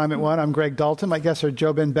cars at Climate One. I'm Greg Dalton. My guests are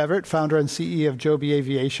JoBen Bevirt, founder and CEO of Joby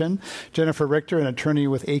Aviation, Jennifer Richter, an attorney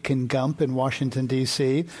with Aiken Gump in Washington,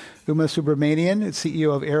 D.C., Uma Subramanian,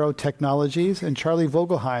 CEO of Aero Technologies, and Charlie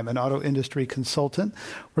Vogelheim, an auto industry consultant.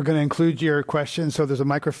 We're going to include your questions, so there's a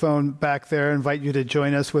microphone back there. I invite you to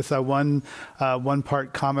join us with a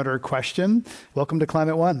one-part comment or question. Welcome to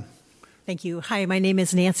Climate One. Thank you. Hi, my name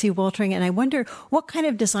is Nancy Woltering, and I wonder what kind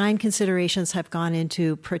of design considerations have gone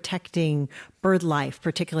into protecting bird life,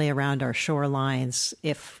 particularly around our shorelines,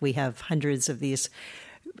 if we have hundreds of these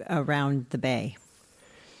around the bay?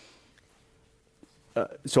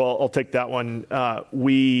 So I'll take that one.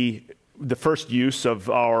 The first use of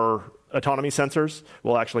our autonomy sensors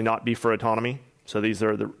will actually not be for autonomy. So these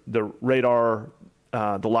are the radar,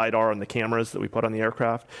 the LiDAR, and the cameras that we put on the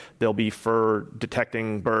aircraft. They'll be for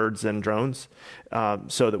detecting birds and drones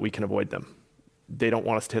so that we can avoid them. They don't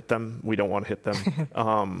want us to hit them. We don't want to hit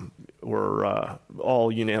them. We're all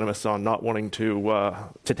unanimous on not wanting to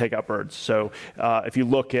take out birds. So if you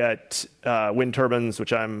look at wind turbines,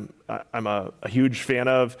 which I'm a huge fan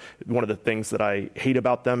of, one of the things that I hate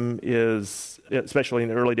about them is, especially in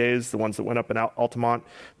the early days, the ones that went up in Altamont,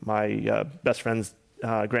 my best friend's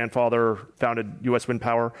grandfather founded U.S. Wind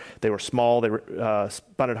Power. They were small, they were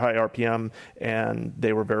spun at high RPM, and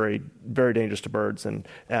they were very, very dangerous to birds. And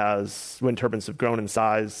as wind turbines have grown in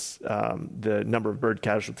size, the number of bird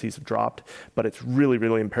casualties have dropped. But it's really,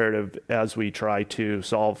 really imperative as we try to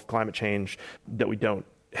solve climate change that we don't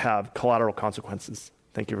have collateral consequences.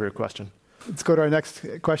 Thank you for your question. Let's go to our next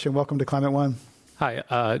question. Welcome to Climate One.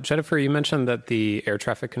 Hi. Jennifer, you mentioned that the air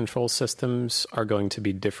traffic control systems are going to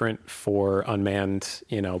be different for unmanned,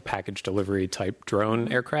 package delivery type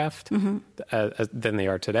drone aircraft than they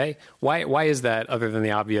are today. Why is that, other than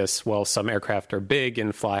the obvious, well, some aircraft are big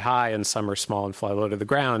and fly high and some are small and fly low to the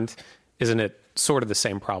ground? Isn't it sort of the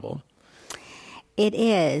same problem? It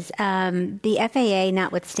is. The FAA,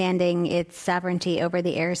 notwithstanding its sovereignty over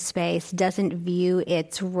the airspace, doesn't view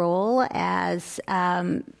its role as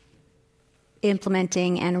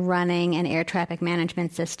implementing and running an air traffic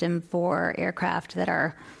management system for aircraft that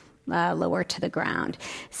are lower to the ground.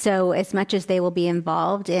 So as much as they will be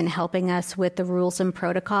involved in helping us with the rules and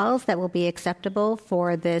protocols that will be acceptable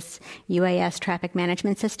for this UAS traffic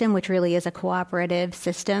management system, which really is a cooperative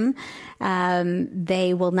system,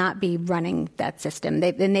 they will not be running that system.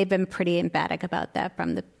 They've been pretty emphatic about that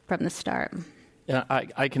from the start. Yeah,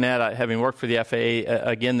 I can add, having worked for the FAA,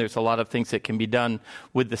 again, there's a lot of things that can be done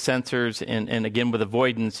with the sensors and again, with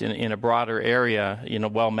avoidance in a broader area,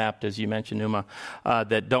 well mapped, as you mentioned, Uma,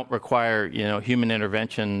 that don't require, human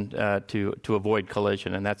intervention to avoid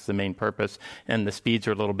collision. And that's the main purpose. And the speeds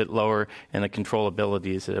are a little bit lower and the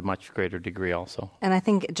controllability is at a much greater degree also. And I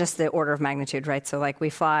think just the order of magnitude, right? So we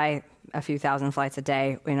fly a few thousand flights a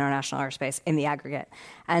day in our national airspace in the aggregate.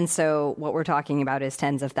 And so what we're talking about is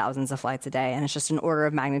tens of thousands of flights a day. And it's just an order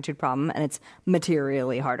of magnitude problem, and it's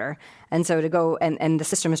materially harder. And so to go, and the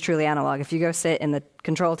system is truly analog. If you go sit in the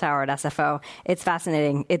control tower at SFO, it's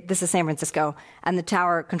fascinating. This is San Francisco, and the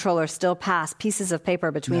tower controllers still pass pieces of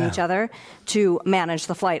paper between each other to manage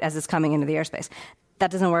the flight as it's coming into the airspace. That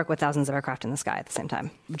doesn't work with thousands of aircraft in the sky at the same time.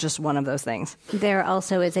 Just one of those things. There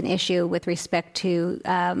also is an issue with respect to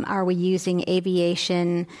are we using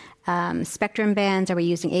aviation spectrum bands? Are we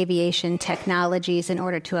using aviation technologies in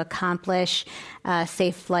order to accomplish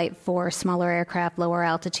safe flight for smaller aircraft, lower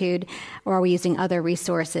altitude? Or are we using other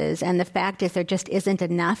resources? And the fact is there just isn't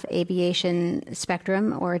enough aviation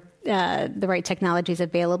spectrum or the right technologies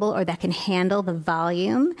available or that can handle the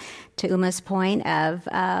volume, to Uma's point, of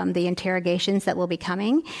the interrogations that will be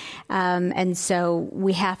coming. And so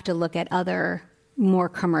we have to look at other more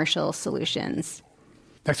commercial solutions.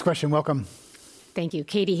 Next question. Welcome. Thank you.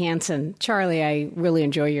 Katie Hansen. Charlie, I really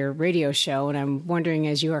enjoy your radio show, and I'm wondering,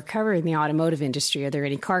 as you are covering the automotive industry, are there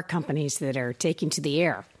any car companies that are taking to the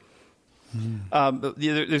air?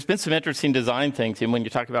 There's been some interesting design things, and when you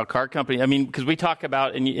talk about car company, because we talk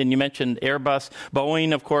about, and you mentioned Airbus,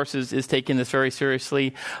 Boeing, of course, is taking this very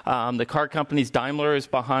seriously. The car companies, Daimler is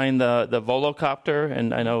behind the Volocopter,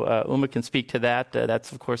 and I know Uma can speak to that.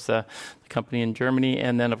 That's, of course, the company in Germany.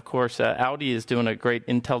 And then, of course, Audi is doing a great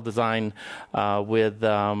Intel design with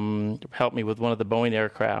help me with one of the Boeing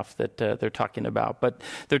aircraft that they're talking about. But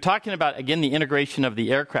they're talking about, again, the integration of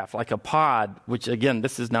the aircraft, like a pod, which, again,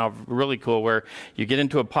 this is now really cool, where you get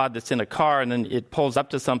into a pod that's in a car, and then it pulls up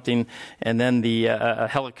to something, and then the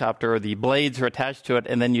helicopter or the blades are attached to it,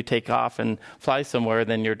 and then you take off and fly somewhere,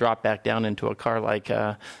 then you're dropped back down into a car-like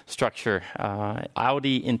structure.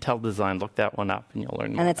 Audi Intel design. Look that one up, and you'll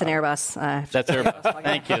learn more. And it's an Airbus. That's Airbus.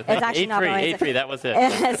 Thank you. It's actually not A3, that was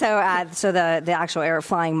it. So the actual air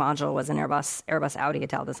flying module was an Airbus Audi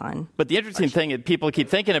Intel design. But the interesting thing that people keep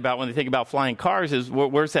thinking about when they think about flying cars is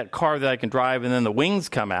where's that car that I can drive, and then the wings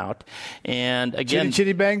come out. And again,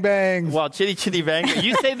 chitty chitty bang bang. Well, chitty chitty bang.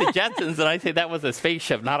 You say the Jetsons, and I say that was a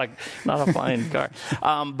spaceship, not a flying car.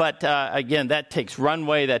 But again, that takes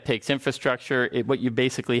runway, that takes infrastructure. What you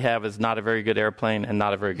basically have is not a very good airplane and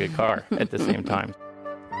not a very good car at the same time.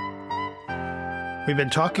 We've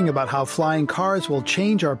been talking about how flying cars will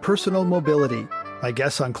change our personal mobility. My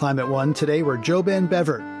guests on Climate One today were JoBen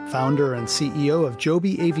Bevert, founder and CEO of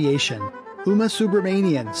Joby Aviation, Uma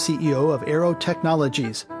Subramanian, CEO of Aero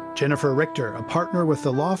Technologies, Jennifer Richter, a partner with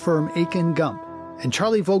the law firm Aiken Gump, and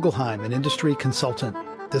Charlie Vogelheim, an industry consultant.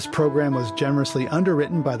 This program was generously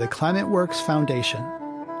underwritten by the ClimateWorks Foundation.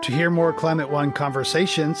 To hear more Climate One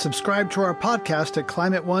conversations, subscribe to our podcast at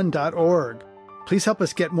climateone.org. Please help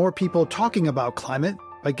us get more people talking about climate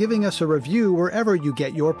by giving us a review wherever you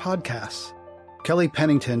get your podcasts. Kelly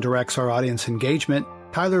Pennington directs our audience engagement.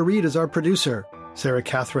 Tyler Reed is our producer. Sarah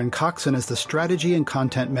Catherine Coxon is the strategy and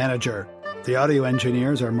content manager. The audio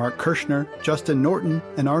engineers are Mark Kirshner, Justin Norton,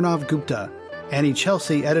 and Arnav Gupta. Annie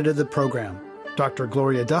Chelsea edited the program. Dr.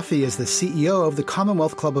 Gloria Duffy is the CEO of the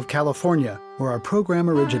Commonwealth Club of California, where our program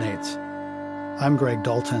originates. I'm Greg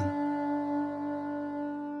Dalton.